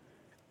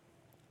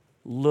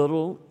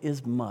 Little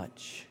is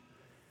much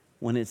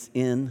when it's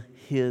in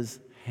His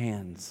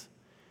hands.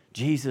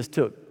 Jesus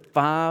took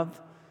 5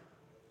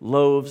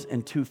 loaves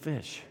and 2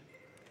 fish,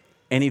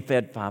 and He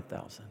fed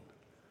 5,000.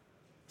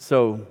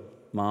 So,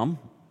 Mom,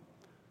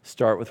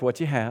 start with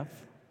what you have,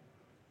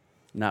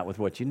 not with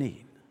what you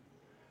need.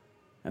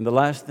 And the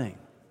last thing,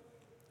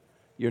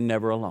 you're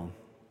never alone.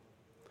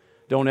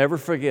 Don't ever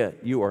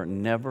forget, you are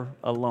never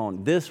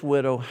alone. This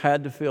widow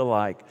had to feel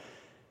like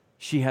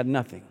she had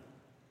nothing.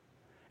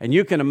 And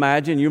you can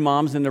imagine, you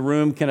moms in the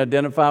room can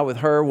identify with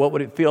her. What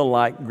would it feel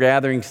like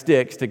gathering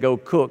sticks to go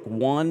cook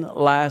one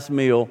last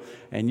meal,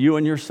 and you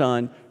and your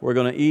son were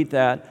going to eat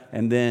that,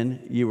 and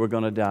then you were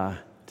going to die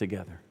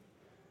together?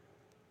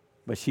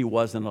 But she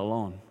wasn't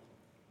alone.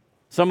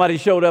 Somebody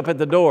showed up at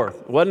the door.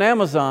 It wasn't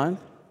Amazon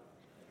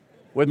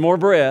with more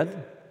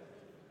bread.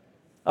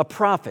 A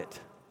prophet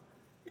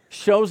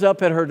shows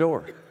up at her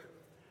door.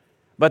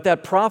 But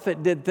that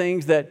prophet did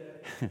things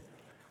that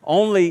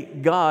only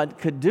God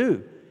could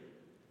do.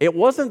 It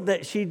wasn't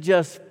that she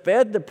just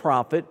fed the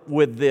prophet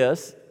with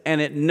this and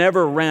it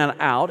never ran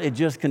out. It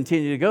just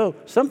continued to go.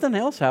 Something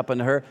else happened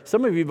to her.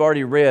 Some of you have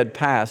already read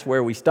past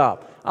where we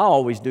stop. I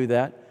always do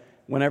that.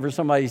 Whenever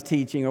somebody's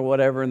teaching or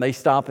whatever and they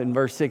stop in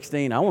verse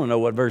 16, I want to know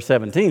what verse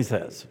 17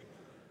 says.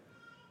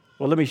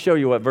 Well, let me show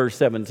you what verse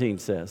 17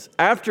 says.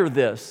 After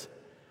this,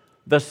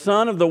 the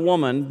son of the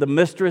woman, the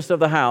mistress of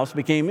the house,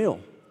 became ill.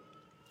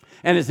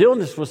 And his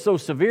illness was so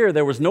severe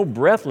there was no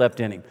breath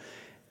left in him.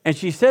 And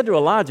she said to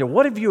Elijah,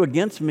 "What have you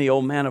against me,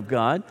 O man of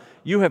God?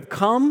 You have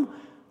come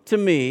to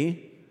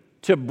me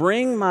to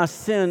bring my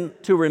sin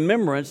to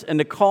remembrance and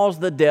to cause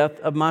the death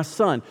of my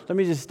son." Let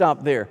me just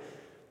stop there.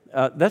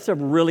 That's a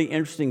really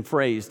interesting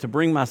phrase, to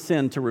bring my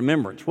sin to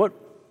remembrance.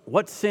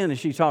 What sin is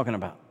she talking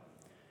about?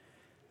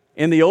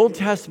 In the Old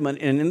Testament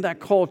and in that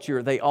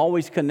culture, they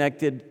always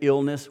connected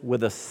illness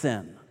with a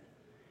sin.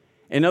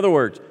 In other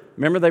words,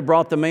 remember they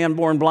brought the man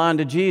born blind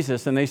to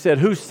Jesus and they said,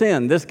 "Who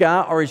sinned, this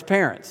guy or his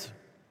parents?"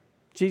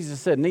 Jesus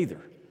said,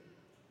 "Neither."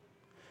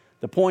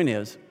 The point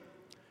is,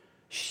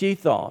 she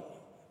thought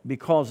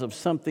because of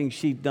something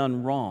she'd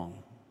done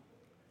wrong,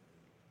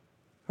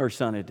 her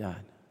son had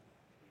died.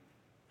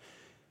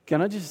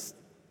 Can I just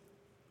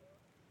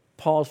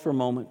pause for a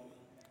moment?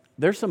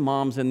 There's some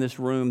moms in this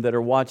room that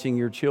are watching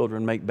your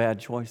children make bad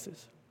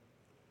choices.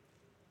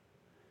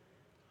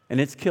 And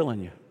it's killing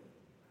you.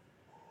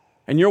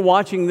 And you're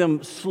watching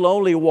them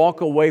slowly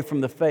walk away from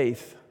the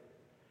faith.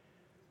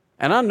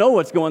 And I know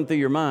what's going through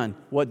your mind.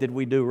 What did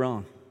we do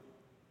wrong?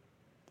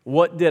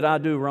 What did I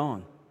do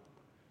wrong?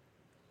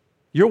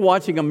 You're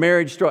watching a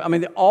marriage struggle. I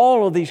mean,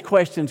 all of these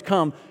questions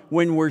come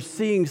when we're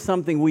seeing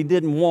something we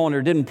didn't want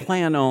or didn't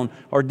plan on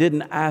or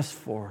didn't ask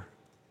for.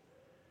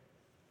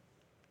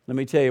 Let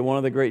me tell you, one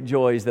of the great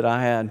joys that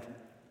I had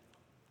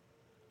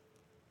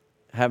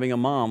having a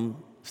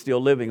mom still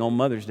living on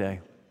Mother's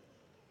Day,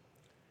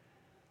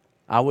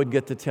 I would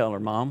get to tell her,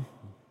 "Mom,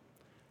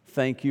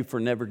 thank you for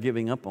never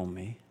giving up on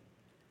me."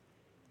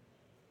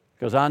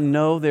 Because I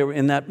know there were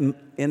in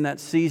that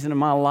season of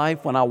my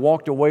life when I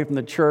walked away from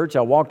the church,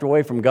 I walked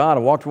away from God,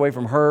 I walked away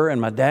from her and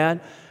my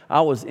dad.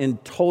 I was in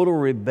total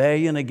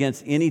rebellion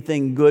against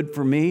anything good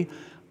for me.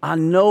 I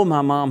know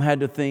my mom had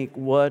to think,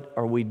 what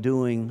are we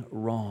doing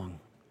wrong?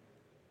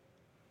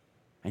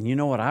 And you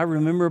know what I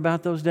remember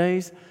about those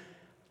days?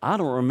 I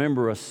don't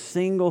remember a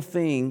single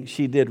thing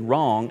she did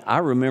wrong. I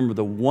remember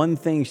the one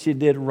thing she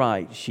did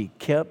right. She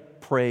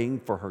kept praying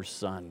for her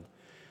son.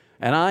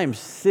 And I am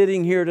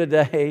sitting here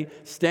today,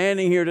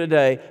 standing here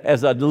today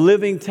as a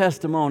living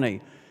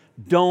testimony.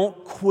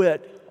 Don't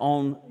quit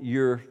on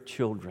your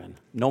children,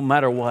 no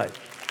matter what.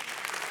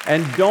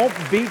 And don't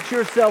beat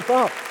yourself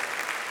up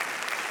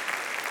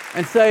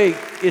and say,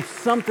 it's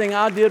something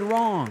I did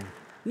wrong.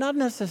 Not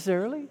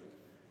necessarily.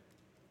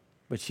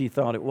 But she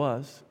thought it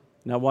was.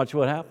 Now watch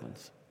what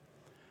happens.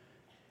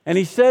 And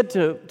he said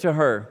to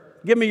her,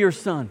 "Give me your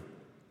son."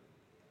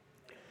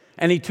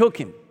 And he took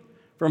him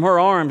from her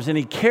arms and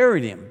he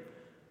carried him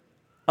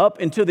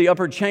up into the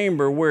upper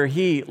chamber where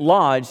he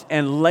lodged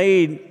and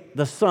laid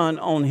the son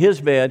on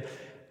his bed.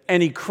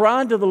 And he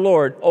cried to the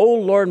Lord, "O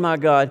Lord my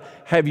God,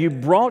 have you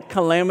brought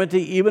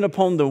calamity even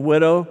upon the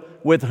widow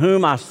with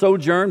whom I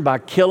sojourned by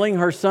killing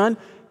her son?"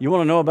 You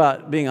want to know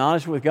about being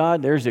honest with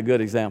God? There's a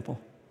good example.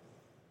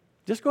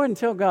 Just go ahead and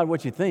tell God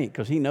what you think,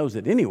 because He knows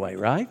it anyway,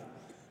 right?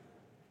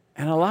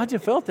 And Elijah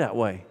felt that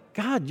way.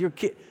 God,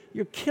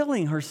 you're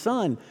killing her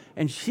son,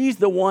 and she's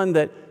the one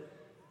that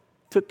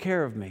took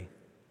care of me.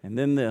 And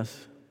then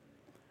this.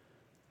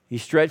 He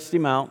stretched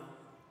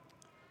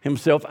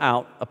himself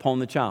out upon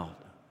the child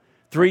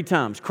 3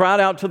 times, cried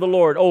out to the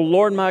Lord, "O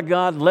Lord my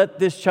God, let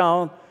this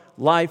child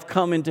life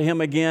come into him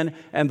again."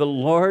 And the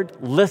Lord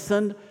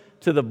listened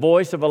to the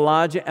voice of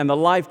Elijah, and the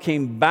life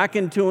came back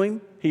into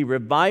him. He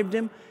revived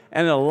him,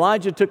 and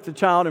Elijah took the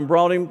child and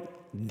brought him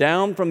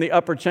down from the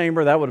upper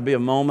chamber. That would be a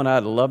moment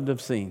I'd love to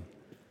have seen.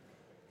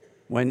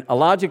 When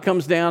Elijah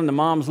comes down, the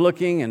mom's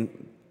looking,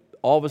 and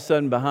all of a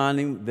sudden behind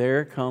him,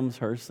 there comes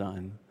her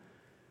son,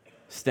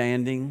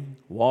 standing,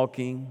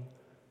 walking,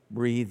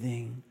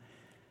 breathing.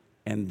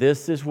 And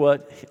this is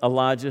what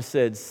Elijah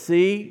said,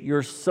 "See,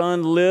 your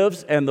son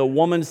lives." And the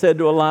woman said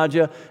to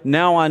Elijah,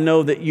 "Now I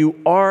know that you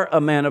are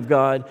a man of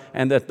God,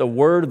 and that the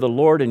word of the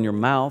Lord in your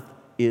mouth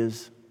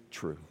is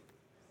true."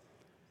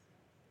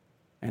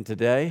 And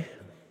today,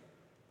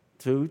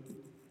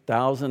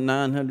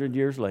 2,900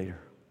 years later,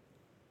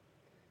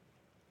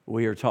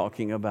 we are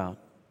talking about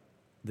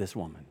this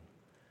woman.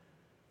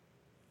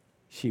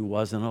 She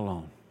wasn't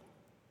alone.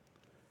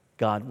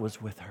 God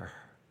was with her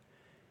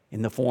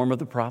in the form of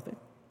the prophet,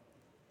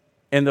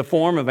 in the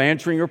form of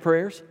answering her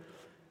prayers.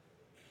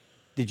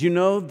 Did you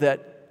know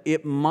that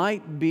it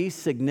might be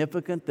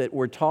significant that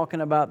we're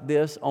talking about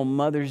this on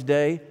Mother's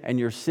Day and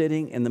you're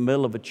sitting in the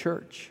middle of a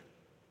church?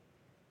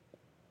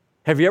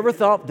 Have you ever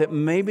thought that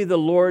maybe the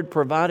Lord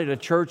provided a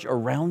church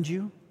around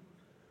you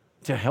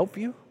to help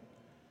you?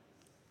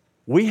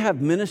 We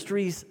have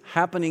ministries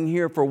happening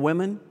here for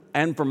women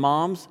and for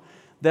moms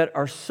that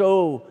are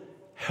so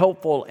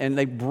helpful, and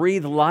they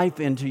breathe life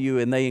into you,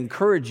 and they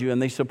encourage you,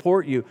 and they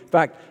support you. In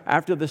fact,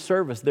 after the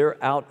service,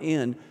 they're out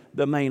in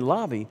the main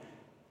lobby,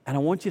 and I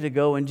want you to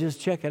go and just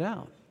check it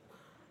out.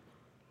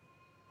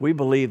 We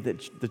believe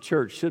that the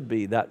church should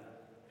be that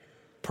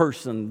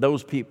person,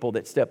 those people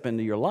that step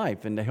into your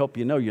life and to help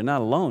you know you're not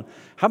alone.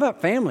 How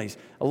about families?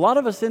 A lot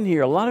of us in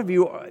here, a lot of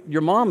you,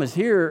 your mom is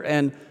here,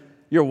 and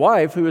your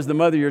wife, who is the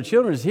mother of your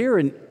children, is here,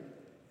 and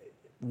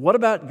what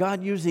about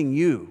God using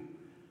you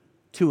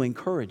to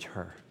encourage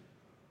her,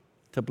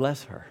 to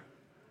bless her?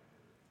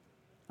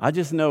 I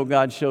just know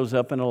God shows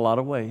up in a lot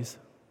of ways.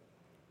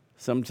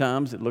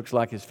 Sometimes it looks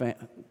like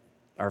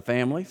our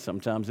family.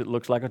 Sometimes it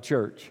looks like a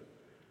church.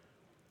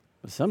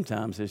 But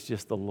sometimes it's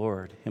just the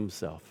Lord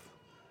Himself.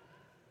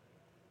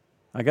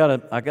 I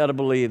gotta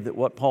believe that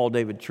what Paul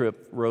David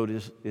Tripp wrote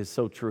is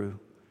so true.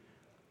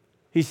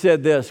 He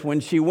said this: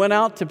 when she went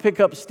out to pick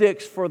up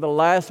sticks for the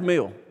last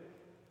meal,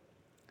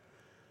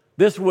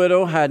 this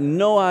widow had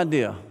no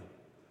idea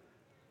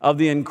of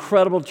the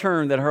incredible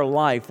turn that her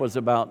life was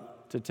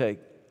about to take.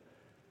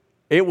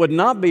 It would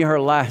not be her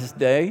last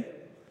day,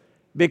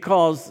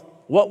 because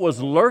what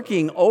was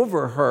lurking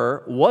over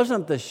her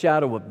wasn't the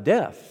shadow of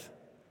death,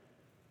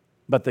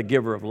 but the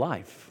giver of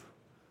life,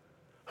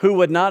 who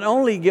would not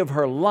only give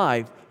her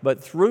life,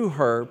 but through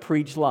her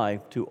preach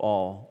life to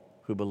all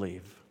who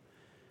believe.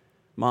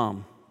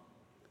 Mom,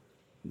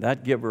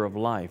 that giver of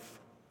life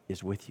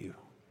is with you.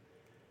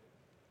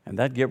 And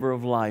that giver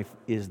of life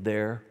is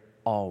there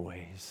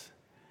always.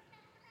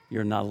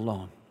 You're not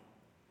alone,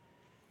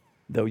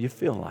 though you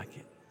feel like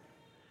it.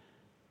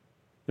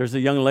 There's a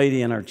young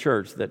lady in our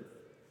church that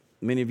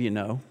many of you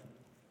know,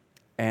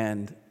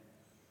 and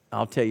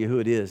I'll tell you who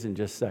it is in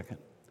just a second.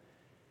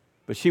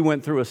 But she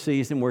went through a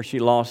season where she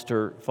lost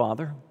her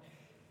father.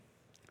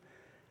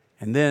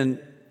 And then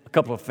a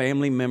couple of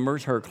family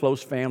members, her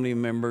close family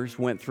members,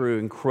 went through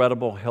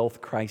incredible health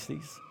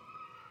crises.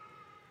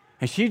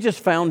 And she just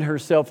found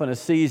herself in a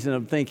season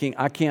of thinking,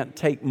 I can't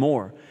take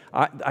more.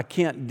 I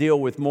can't deal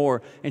with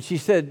more. And she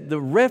said the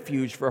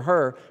refuge for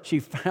her, she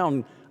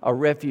found a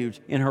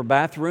refuge in her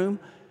bathroom,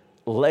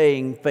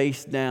 laying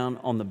face down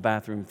on the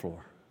bathroom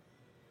floor.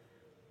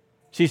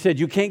 She said,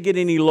 you can't get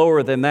any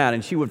lower than that.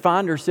 And she would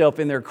find herself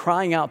in there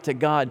crying out to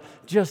God,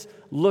 just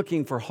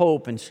looking for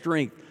hope and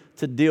strength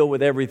to deal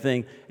with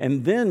everything.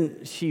 And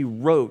then she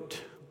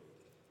wrote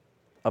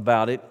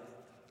about it.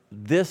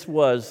 This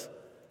was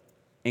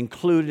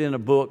included in a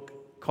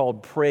book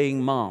called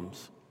Praying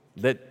Moms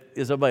that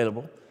is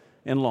available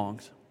in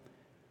Longs.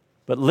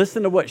 But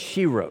listen to what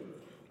she wrote.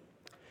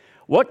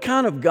 What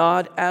kind of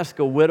God asked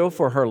a widow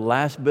for her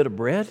last bit of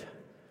bread?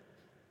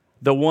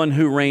 The one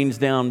who rains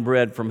down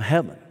bread from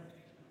heaven.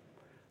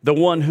 The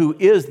one who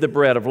is the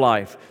bread of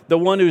life. The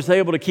one who's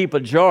able to keep a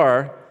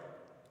jar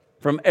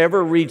from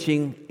ever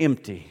reaching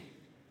empty.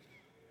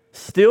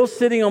 Still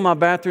sitting on my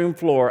bathroom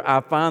floor,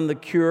 I find the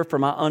cure for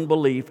my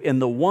unbelief in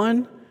the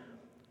one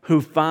who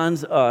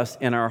finds us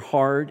in our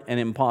hard and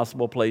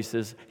impossible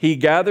places. He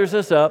gathers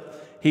us up.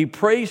 He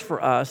prays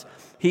for us.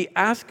 He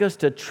asks us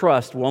to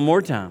trust one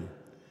more time,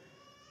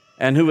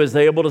 and who is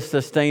able to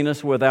sustain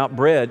us without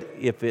bread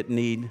if it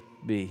need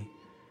be.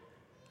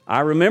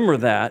 I remember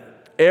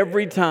that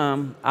every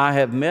time I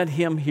have met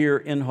Him here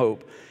in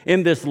Hope.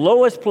 In this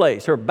lowest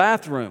place, her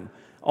bathroom,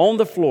 on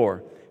the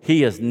floor,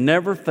 He has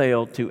never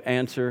failed to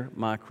answer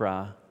my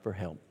cry for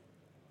help.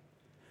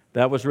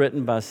 That was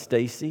written by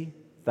Stacy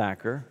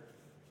Thacker.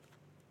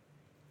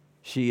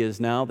 She is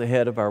now the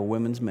head of our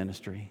women's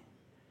ministry.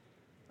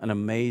 An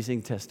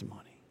amazing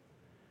testimony.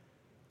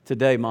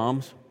 Today,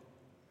 moms,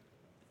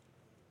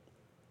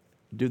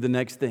 do the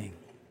next thing,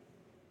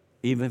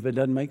 even if it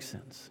doesn't make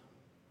sense.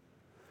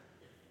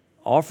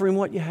 Offer Him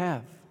what you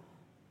have,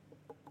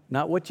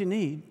 not what you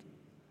need.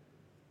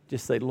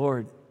 Just say,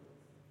 Lord,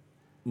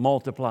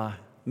 multiply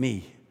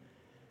me.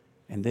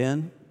 And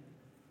then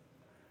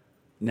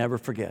never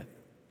forget,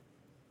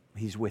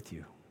 He's with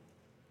you,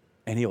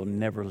 and He'll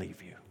never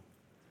leave you.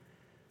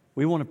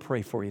 We want to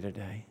pray for you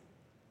today.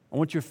 I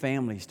want your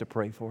families to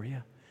pray for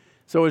you.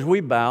 So as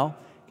we bow,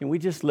 can we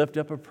just lift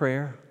up a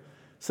prayer?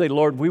 Say,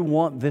 Lord, we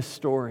want this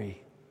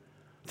story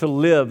to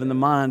live in the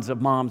minds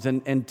of moms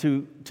and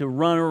to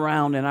run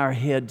around in our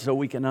head so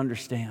we can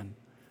understand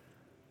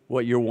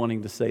what you're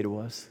wanting to say to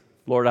us.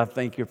 Lord, I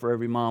thank you for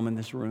every mom in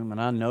this room,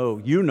 and I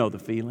know you know the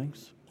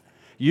feelings.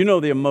 You know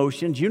the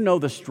emotions. You know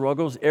the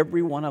struggles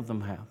every one of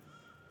them have.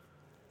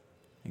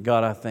 And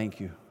God, I thank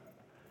you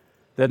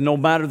that no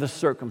matter the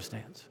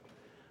circumstance,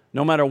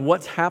 no matter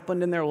what's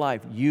happened in their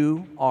life,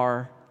 you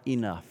are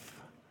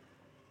enough.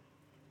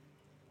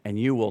 And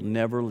you will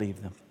never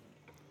leave them.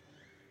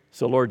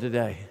 So, Lord,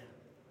 today,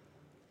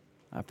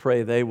 I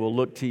pray they will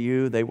look to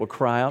you, they will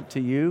cry out to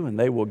you, and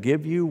they will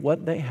give you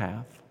what they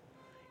have,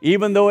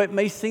 even though it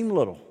may seem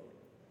little.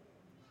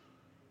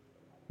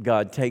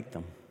 God, take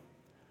them.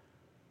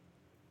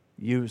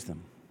 Use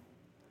them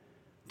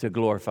to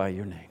glorify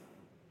your name.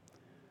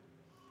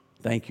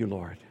 Thank you,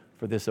 Lord,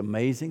 for this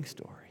amazing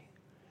story.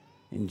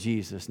 In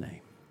Jesus'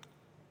 name,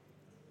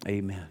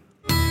 amen.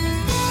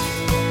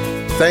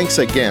 Thanks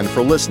again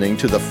for listening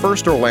to the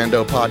First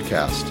Orlando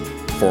podcast.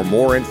 For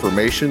more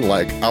information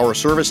like our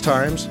service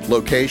times,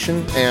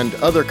 location, and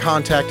other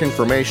contact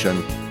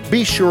information,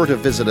 be sure to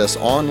visit us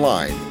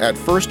online at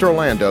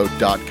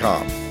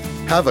firstorlando.com.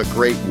 Have a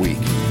great week.